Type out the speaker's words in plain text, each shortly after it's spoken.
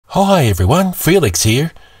Hi everyone, Felix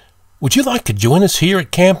here. Would you like to join us here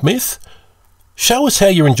at Camp Myth? Show us how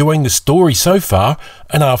you're enjoying the story so far,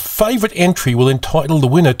 and our favourite entry will entitle the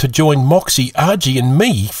winner to join Moxie, Argy and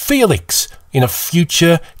me, Felix, in a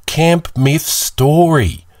future Camp Myth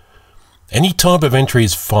story. Any type of entry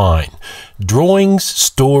is fine. Drawings,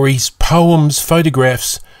 stories, poems,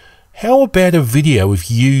 photographs. How about a video of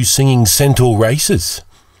you singing Centaur Races?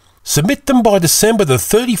 Submit them by December the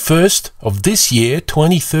 31st of this year,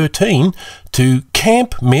 2013, to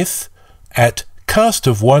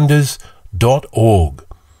campmyth@castofwonders.org.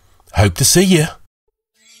 Hope to see you.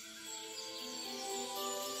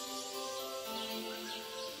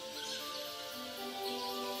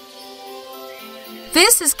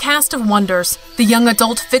 This is Cast of Wonders, the young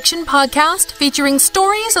adult fiction podcast featuring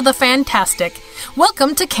stories of the fantastic.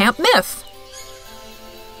 Welcome to Camp Myth.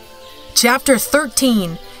 Chapter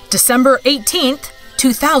 13, December 18th,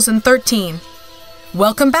 2013.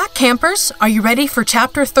 Welcome back, campers. Are you ready for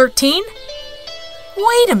Chapter 13?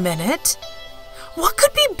 Wait a minute. What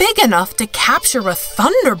could be big enough to capture a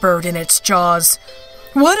thunderbird in its jaws?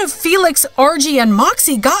 What have Felix, Argy, and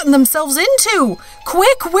Moxie gotten themselves into?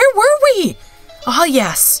 Quick, where were we? Ah,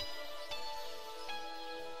 yes.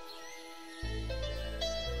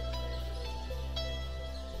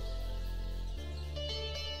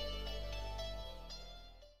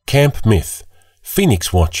 Camp Myth,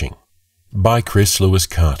 Phoenix Watching, by Chris Lewis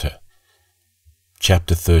Carter.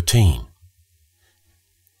 Chapter 13.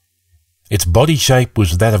 Its body shape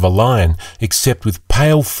was that of a lion, except with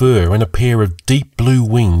pale fur and a pair of deep blue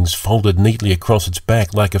wings folded neatly across its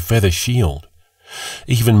back like a feather shield.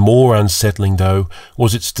 Even more unsettling, though,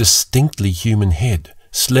 was its distinctly human head,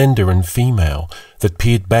 slender and female, that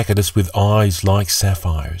peered back at us with eyes like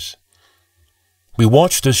sapphires. We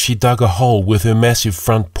watched as she dug a hole with her massive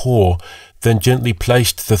front paw, then gently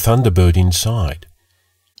placed the Thunderbird inside.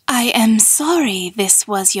 "I am sorry this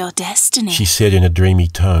was your destiny," she said in a dreamy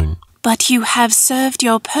tone. "but you have served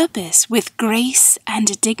your purpose with grace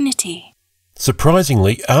and dignity."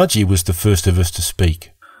 Surprisingly, Argy was the first of us to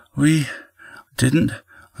speak. "We didn't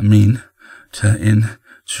mean to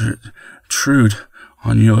intrude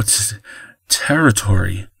on your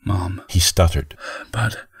territory, Mom," he stuttered.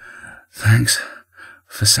 "But thanks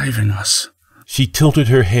for saving us." She tilted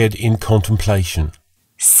her head in contemplation.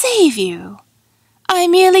 "Save you? I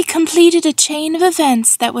merely completed a chain of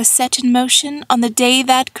events that was set in motion on the day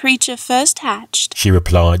that creature first hatched," she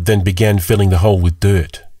replied, then began filling the hole with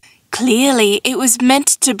dirt. "Clearly it was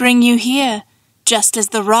meant to bring you here, just as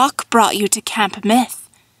the rock brought you to Camp Myth,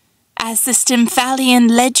 as the Stymphalian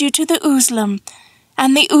led you to the Oozlum,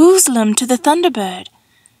 and the Oozlum to the Thunderbird.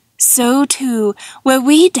 So, too, were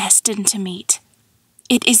we destined to meet.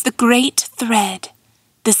 It is the great thread,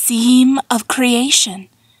 the seam of creation.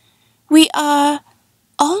 We are,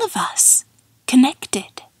 all of us,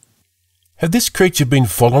 connected." Had this creature been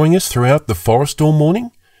following us throughout the forest all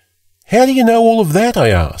morning? How do you know all of that? I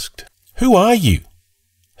asked. Who are you?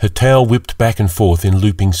 Her tail whipped back and forth in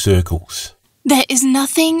looping circles. "There is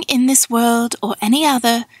nothing in this world or any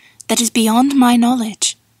other that is beyond my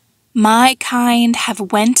knowledge. My kind have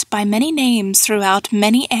went by many names throughout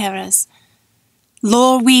many eras.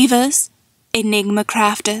 Lore weavers, enigma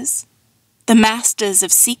crafters, the masters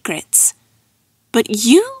of secrets. But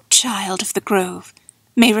you, child of the grove,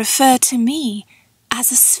 may refer to me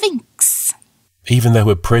as a sphinx." Even though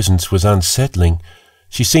her presence was unsettling,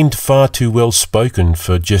 she seemed far too well spoken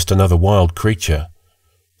for just another wild creature.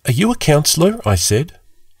 "Are you a counsellor?" I said.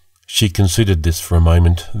 She considered this for a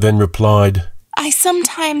moment, then replied, "I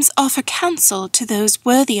sometimes offer counsel to those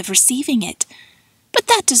worthy of receiving it, but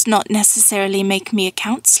that does not necessarily make me a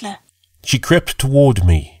counsellor." She crept toward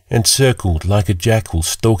me and circled like a jackal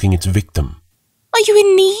stalking its victim. "Are you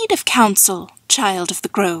in need of counsel, child of the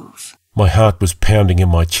grove?" My heart was pounding in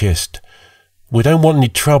my chest. "We don't want any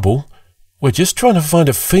trouble. We're just trying to find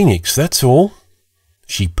a phoenix, that's all."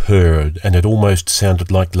 She purred, and it almost sounded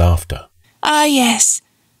like laughter. "Ah, yes.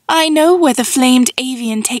 I know where the flamed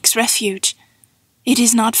avian takes refuge. It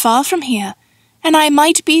is not far from here, and I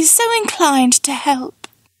might be so inclined to help."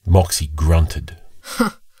 Moxie grunted.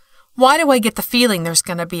 Why do I get the feeling there's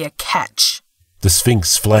going to be a catch? The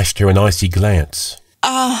Sphinx flashed her an icy glance.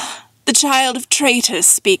 "Ah, the child of traitors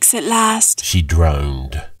speaks at last," she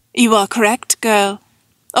droned. "You are correct, girl.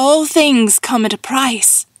 All things come at a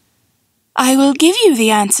price. I will give you the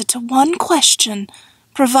answer to one question,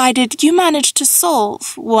 provided you manage to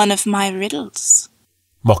solve one of my riddles."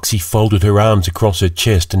 Moxie folded her arms across her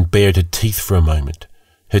chest and bared her teeth for a moment.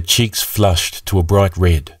 Her cheeks flushed to a bright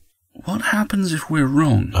red. "What happens if we're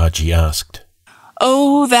wrong?" Argy asked.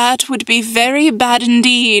 "Oh, that would be very bad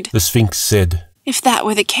indeed," the Sphinx said. If that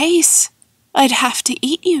were the case, I'd have to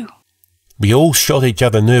eat you. We all shot each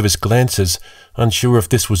other nervous glances, unsure if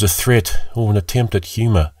this was a threat or an attempt at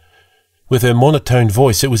humour. With her monotone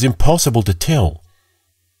voice, it was impossible to tell.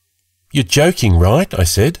 "You're joking, right?" I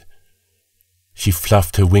said. She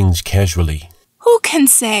fluffed her wings casually. Who can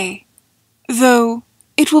say? Though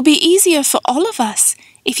it will be easier for all of us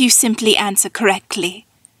if you simply answer correctly.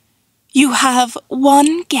 You have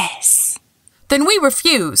one guess. Then we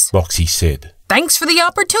refuse, Moxie said. Thanks for the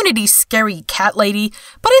opportunity, scary cat lady,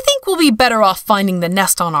 but I think we'll be better off finding the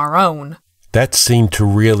nest on our own. That seemed to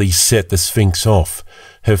really set the Sphinx off.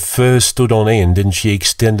 Her fur stood on end and she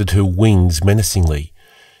extended her wings menacingly.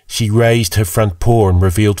 She raised her front paw and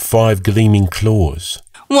revealed 5 gleaming claws.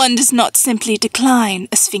 One does not simply decline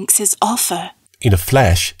a Sphinx's offer. In a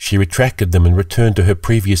flash, she retracted them and returned to her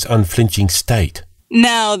previous unflinching state.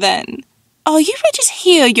 Now then, are you ready to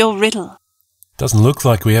hear your riddle? Doesn't look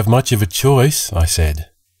like we have much of a choice, I said.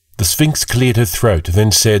 The Sphinx cleared her throat,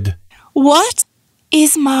 then said, What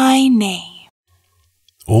is my name?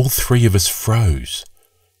 All 3 of us froze.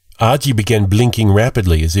 Argy began blinking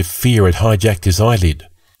rapidly as if fear had hijacked his eyelid.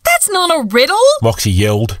 That's not a riddle! Moxie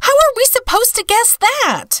yelled. How are we supposed to guess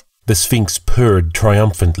that? The Sphinx purred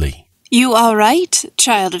triumphantly. You are right,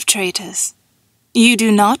 child of traitors. You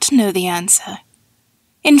do not know the answer.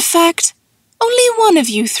 In fact, only one of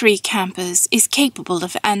you 3 campers is capable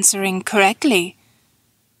of answering correctly.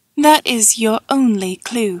 That is your only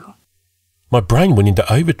clue. My brain went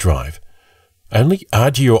into overdrive. Only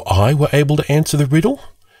Argy or I were able to answer the riddle?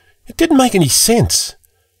 It didn't make any sense.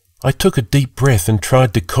 I took a deep breath and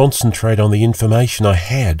tried to concentrate on the information I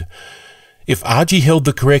had. If Argy held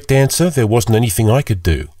the correct answer, there wasn't anything I could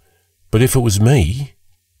do. But if it was me,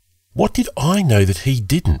 what did I know that he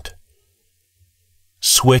didn't?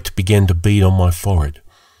 Sweat began to bead on my forehead.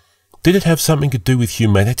 Did it have something to do with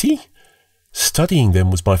humanity? Studying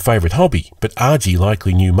them was my favourite hobby, but Argy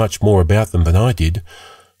likely knew much more about them than I did.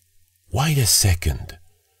 Wait a second.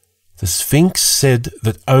 The Sphinx said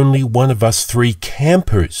that only one of us 3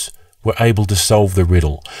 campers were able to solve the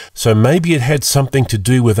riddle, so maybe it had something to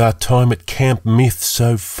do with our time at Camp Myth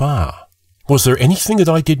so far. Was there anything that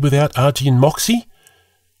I did without Argy and Moxie?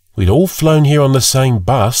 We'd all flown here on the same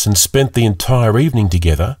bus and spent the entire evening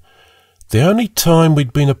together. The only time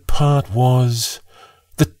we'd been apart was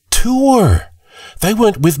the tour. They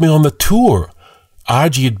weren't with me on the tour.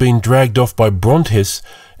 Argy had been dragged off by Brontes,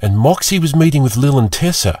 and Moxie was meeting with Lil and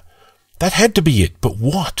Tessa. That had to be it, but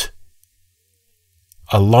what?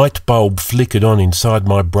 A light bulb flickered on inside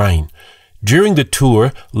my brain. During the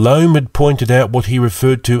tour, Loam had pointed out what he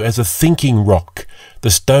referred to as a thinking rock,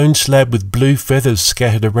 the stone slab with blue feathers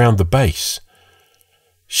scattered around the base.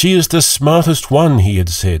 She is the smartest one, he had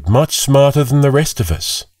said, much smarter than the rest of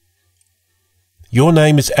us. Your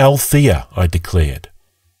name is Althea, I declared.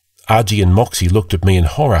 Argy and Moxie looked at me in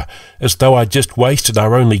horror, as though I'd just wasted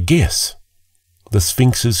our only guess. The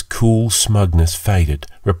Sphinx's cool smugness faded,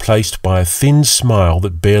 replaced by a thin smile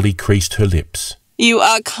that barely creased her lips. You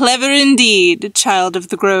are clever indeed, child of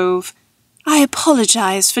the grove. I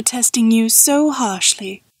apologize for testing you so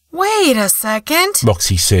harshly. Wait a second.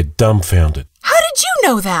 Moxie said, dumbfounded. How did you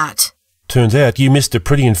know that? Turns out you missed a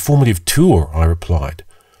pretty informative tour, I replied.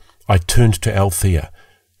 I turned to Althea.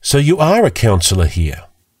 So you are a counsellor here?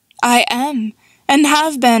 I am, and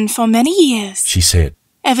have been for many years, She said.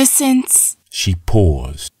 Ever since... She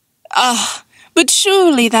paused. But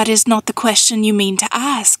surely that is not the question you mean to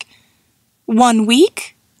ask. 1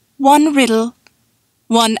 week, 1 riddle,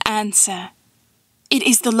 1 answer. It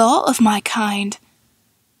is the law of my kind.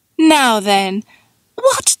 Now then,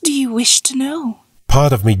 what do you wish to know?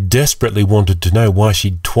 Part of me desperately wanted to know why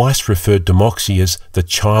she'd twice referred to Moxie as the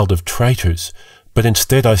child of traitors, but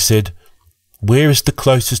instead I said, Where is the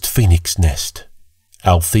closest phoenix nest?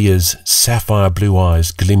 Althea's sapphire blue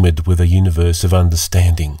eyes glimmered with a universe of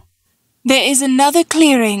understanding. There is another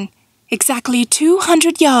clearing, exactly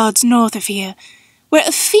 200 yards north of here, where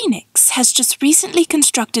a phoenix has just recently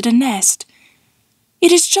constructed a nest.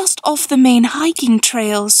 It is just off the main hiking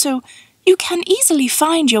trail, so you can easily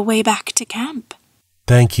find your way back to camp.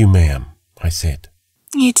 Thank you, ma'am, I said.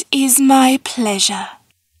 It is my pleasure.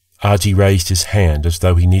 Argy raised his hand as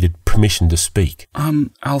though he needed permission to speak.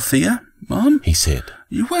 Althea, Mum? He said.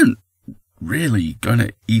 You weren't really going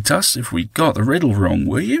to eat us if we got the riddle wrong,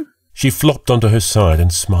 were you? She flopped onto her side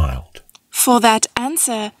and smiled. For that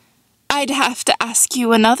answer, I'd have to ask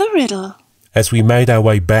you another riddle. As we made our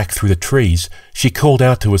way back through the trees, she called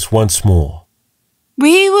out to us once more.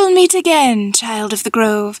 We will meet again, child of the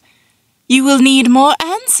grove. You will need more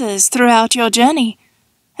answers throughout your journey,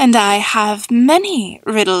 and I have many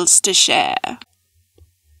riddles to share.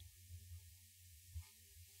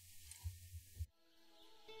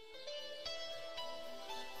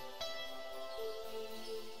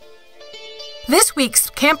 This week's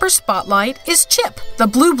Camper Spotlight is Chip, the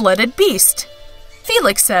blue-blooded beast.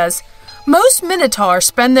 Felix says, most Minotaurs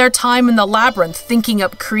spend their time in the labyrinth thinking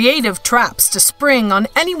up creative traps to spring on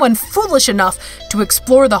anyone foolish enough to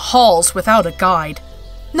explore the halls without a guide.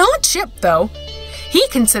 Not Chip, though. He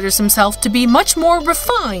considers himself to be much more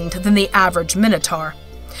refined than the average Minotaur.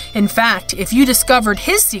 In fact, if you discovered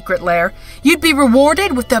his secret lair, you'd be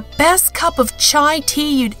rewarded with the best cup of chai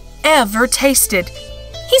tea you'd ever tasted.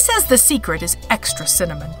 He says the secret is extra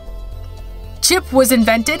cinnamon. Chip was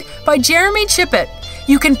invented by Jeremy Chippett.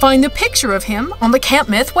 You can find the picture of him on the Camp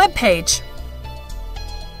Myth webpage.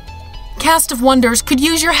 Cast of Wonders could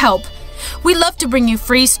use your help. We love to bring you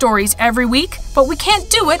free stories every week, but we can't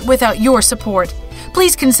do it without your support.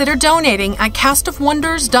 Please consider donating at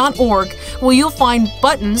castofwonders.org, where you'll find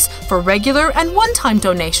buttons for regular and one-time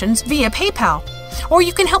donations via PayPal. Or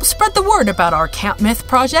you can help spread the word about our Camp Myth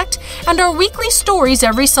project and our weekly stories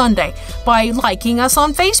every Sunday by liking us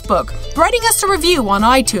on Facebook, writing us a review on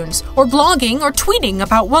iTunes, or blogging or tweeting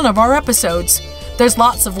about one of our episodes. There's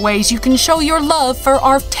lots of ways you can show your love for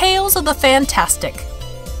our Tales of the Fantastic.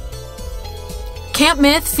 Camp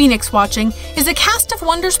Myth Phoenix Watching is a Cast of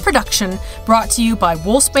Wonders production brought to you by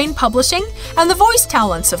Wolfsbane Publishing and the voice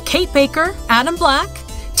talents of Kate Baker, Adam Black,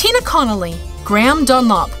 Tina Connolly, Graham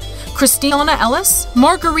Dunlop, Christiana Ellis,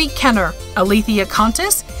 Marguerite Kenner, Alethea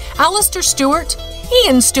Contis, Alistair Stewart,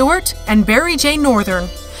 Ian Stewart, and Barry J. Northern.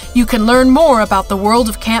 You can learn more about the world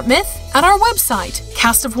of Camp Myth at our website,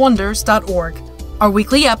 castofwonders.org. Our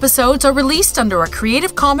weekly episodes are released under a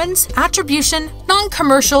Creative Commons Attribution,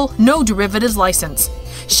 Non-Commercial, No Derivatives license.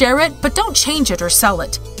 Share it, but don't change it or sell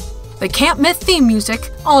it. The Camp Myth theme music,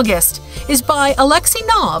 August, is by Alexi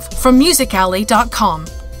Nov from musicalley.com.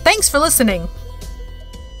 Thanks for listening.